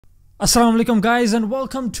Assalamu alaikum guys, and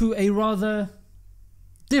welcome to a rather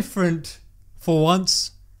different, for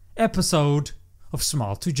once, episode of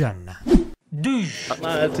Smile to Jannah.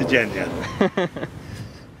 Smile to Jannah.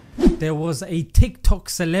 There was a TikTok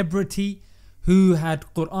celebrity who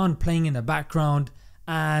had Qur'an playing in the background,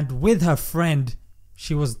 and with her friend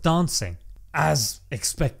she was dancing. As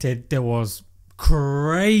expected, there was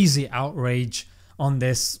crazy outrage on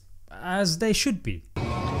this, as there should be.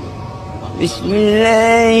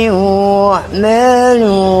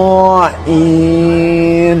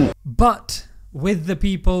 But with the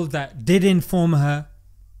people that did inform her,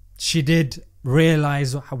 she did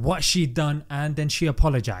realize what she'd done, and then she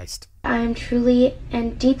apologized. I am truly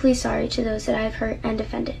and deeply sorry to those that I have hurt and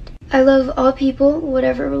offended. I love all people,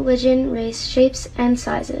 whatever religion, race, shapes, and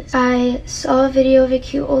sizes. I saw a video of a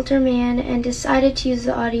cute older man and decided to use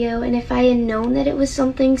the audio, and if I had known that it was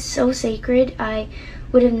something so sacred, I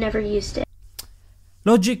would have never used it.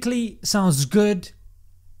 Logically sounds good.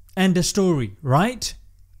 End of story, right?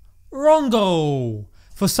 Wrongo!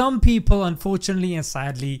 For some people, unfortunately and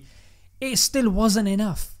sadly, it still wasn't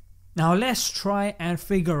enough. Now let's try and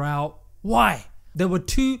figure out why. There were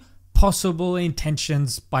two possible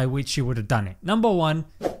intentions by which she would have done it. Number one,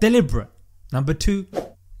 deliberate. Number two,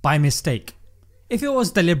 by mistake. If it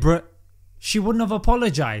was deliberate, she wouldn't have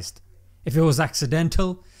apologized. If it was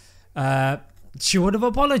accidental, she would have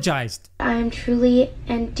apologized. I am truly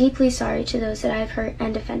and deeply sorry to those that I have hurt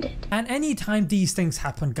and offended. And anytime these things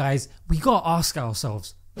happen, guys, we gotta ask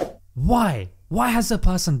ourselves, why? Why has a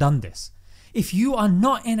person done this? If you are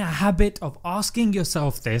not in a habit of asking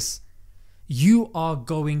yourself this, you are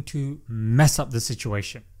going to mess up the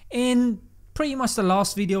situation. In pretty much the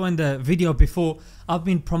last video and the video before, I've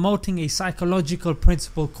been promoting a psychological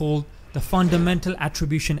principle called the fundamental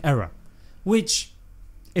attribution error, which,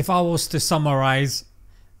 if I was to summarize,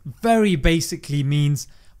 very basically means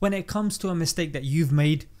when it comes to a mistake that you've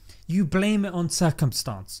made, you blame it on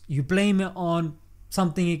circumstance. You blame it on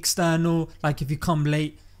something external, like if you come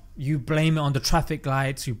late, you blame it on the traffic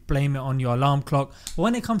lights, you blame it on your alarm clock. But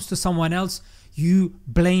when it comes to someone else, you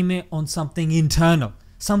blame it on something internal,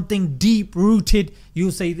 something deep rooted. You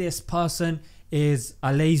say this person is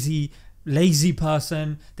a lazy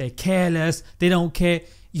person, they're careless, they don't care.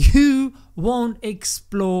 You won't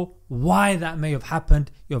explore why that may have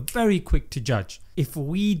happened. You're very quick to judge. If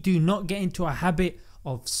we do not get into a habit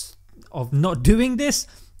of not doing this,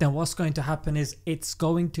 then what's going to happen is it's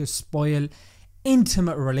going to spoil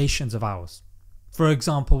intimate relations of ours. For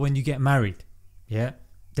example, when you get married,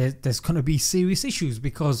 there's going to be serious issues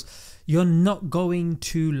because you're not going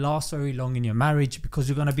to last very long in your marriage, because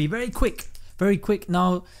you're going to be very quick.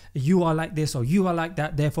 Now you are like this or you are like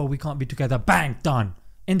that, therefore we can't be together. Bang, done.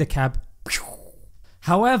 In the cab.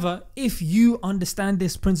 However, if you understand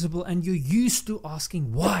this principle and you're used to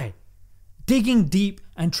asking why, digging deep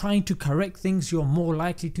and trying to correct things, you're more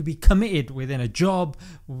likely to be committed within a job,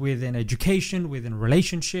 within education, within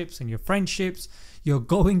relationships and your friendships. You're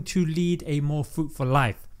going to lead a more fruitful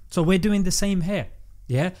life. So we're doing the same here.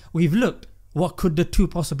 We've looked, what could the two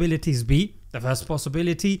possibilities be? The first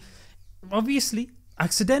possibility, obviously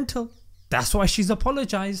accidental. That's why she's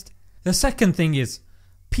apologized. The second thing is,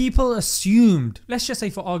 people assumed, let's just say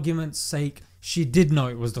for argument's sake, she did know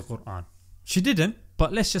it was the Qur'an. She didn't,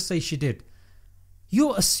 but let's just say she did.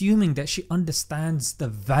 You're assuming that she understands the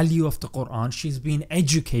value of the Qur'an, she's been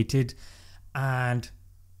educated, and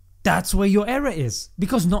that's where your error is,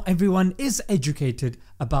 because not everyone is educated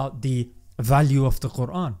about the value of the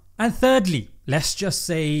Qur'an. And thirdly, let's just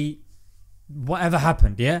say whatever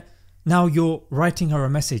happened, now you're writing her a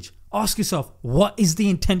message. Ask yourself, what is the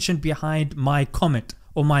intention behind my comment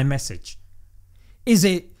or my message? Is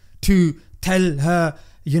it to tell her,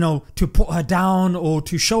 to put her down or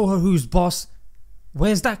to show her who's boss?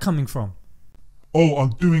 Where's that coming from? Oh, I'm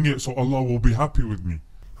doing it so Allah will be happy with me.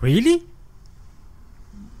 Really?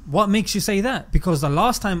 What makes you say that? Because the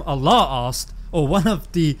last time Allah asked, or one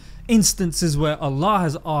of the instances where Allah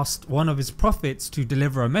has asked one of his prophets to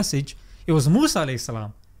deliver a message, it was Musa alayhi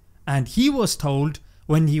salam, and he was told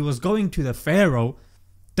when he was going to the Pharaoh,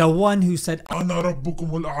 the one who said, Ana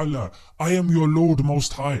rabbukum al-a'la, I am your Lord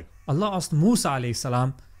most high. Allah asked Musa alayhi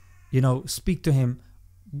salam, speak to him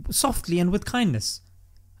softly and with kindness.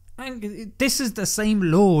 And this is the same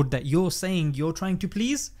Lord that you're saying you're trying to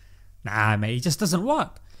please? Nah mate, it just doesn't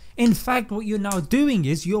work. In fact, what you're now doing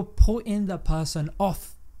is you're putting the person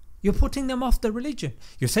off. You're putting them off the religion.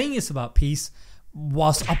 You're saying it's about peace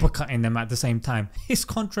whilst uppercutting them at the same time. It's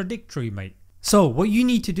contradictory, mate. So what you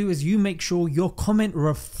need to do is you make sure your comment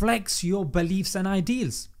reflects your beliefs and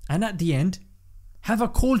ideals, and at the end have a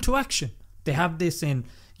call to action. They have this in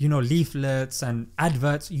leaflets and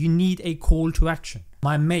adverts. You need a call to action.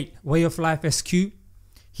 My mate, Way of Life SQ,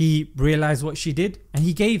 he realized what she did and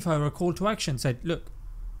he gave her a call to action. Said, look,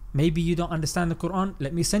 maybe you don't understand the Qur'an,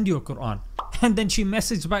 let me send you a Qur'an. And then she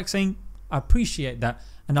messaged back saying, I appreciate that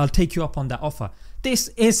and I'll take you up on that offer. This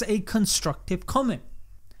is a constructive comment.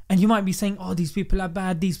 And you might be saying, oh, these people are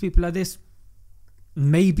bad, these people are this.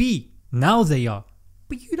 Maybe now they are,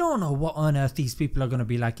 but you don't know what on earth these people are going to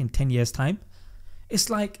be like in 10 years time. It's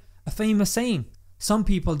like a famous saying, some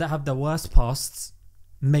people that have the worst pasts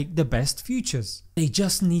make the best futures. They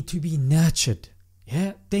just need to be nurtured.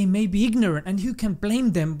 Yeah, they may be ignorant, and who can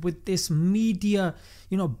blame them with this media,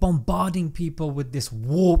 bombarding people with this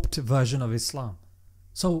warped version of Islam.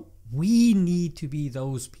 So we need to be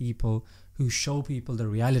those people who show people the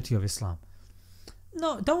reality of Islam.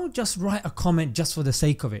 No, don't just write a comment just for the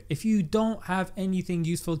sake of it. If you don't have anything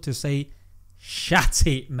useful to say, shut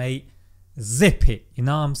it, mate. Zip it. You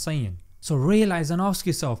know what I'm saying? So realize and ask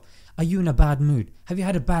yourself, are you in a bad mood? Have you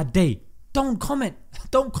had a bad day? Don't comment.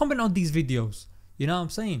 Don't comment on these videos. You know what I'm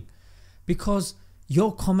saying? Because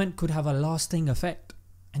your comment could have a lasting effect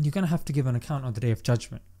and you're going to have to give an account on the Day of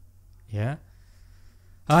Judgment. Yeah?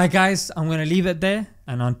 Alright guys, I'm going to leave it there,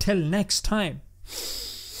 and until next time,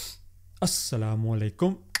 Assalamu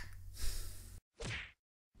alaikum.